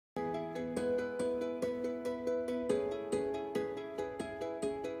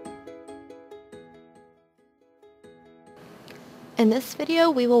In this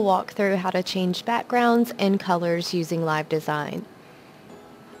video, we will walk through how to change backgrounds and colors using Live Design.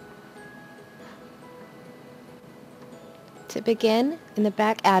 To begin, in the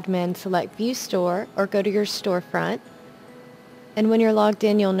back admin, select View Store or go to your storefront. And when you're logged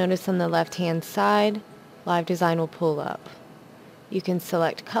in, you'll notice on the left-hand side, Live Design will pull up. You can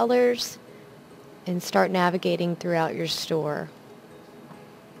select colors and start navigating throughout your store.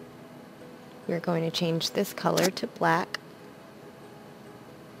 We're going to change this color to black.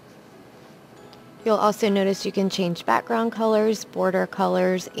 You'll also notice you can change background colors, border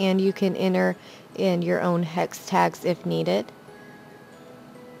colors, and you can enter in your own hex tags if needed.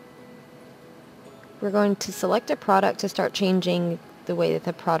 We're going to select a product to start changing the way that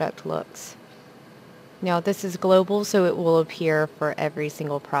the product looks. Now this is global, so it will appear for every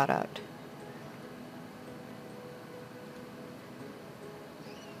single product.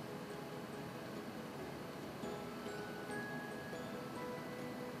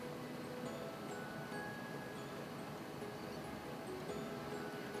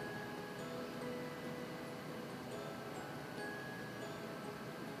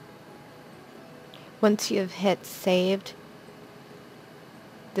 Once you've hit saved,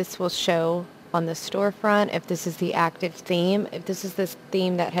 this will show on the storefront if this is the active theme. If this is this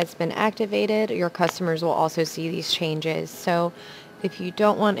theme that has been activated, your customers will also see these changes. So if you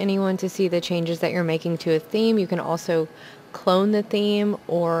don't want anyone to see the changes that you're making to a theme, you can also clone the theme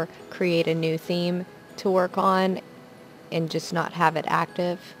or create a new theme to work on and just not have it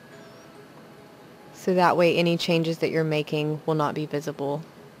active. So that way any changes that you're making will not be visible.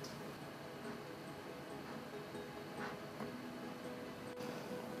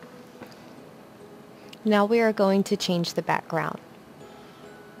 Now we are going to change the background.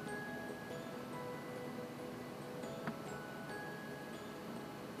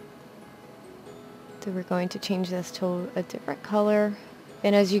 So we're going to change this to a different color.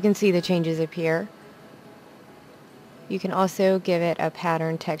 And as you can see, the changes appear. You can also give it a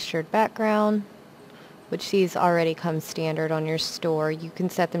pattern textured background, which these already come standard on your store. You can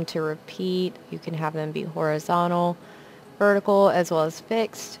set them to repeat. You can have them be horizontal, vertical, as well as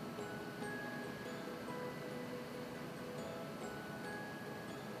fixed.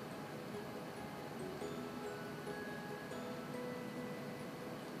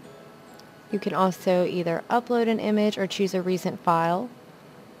 You can also either upload an image or choose a recent file.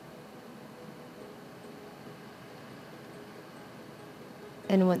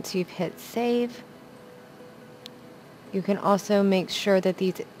 And once you've hit save, you can also make sure that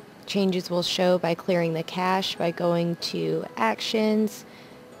these changes will show by clearing the cache by going to Actions,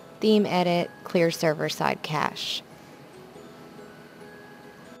 Theme Edit, Clear Server-Side Cache.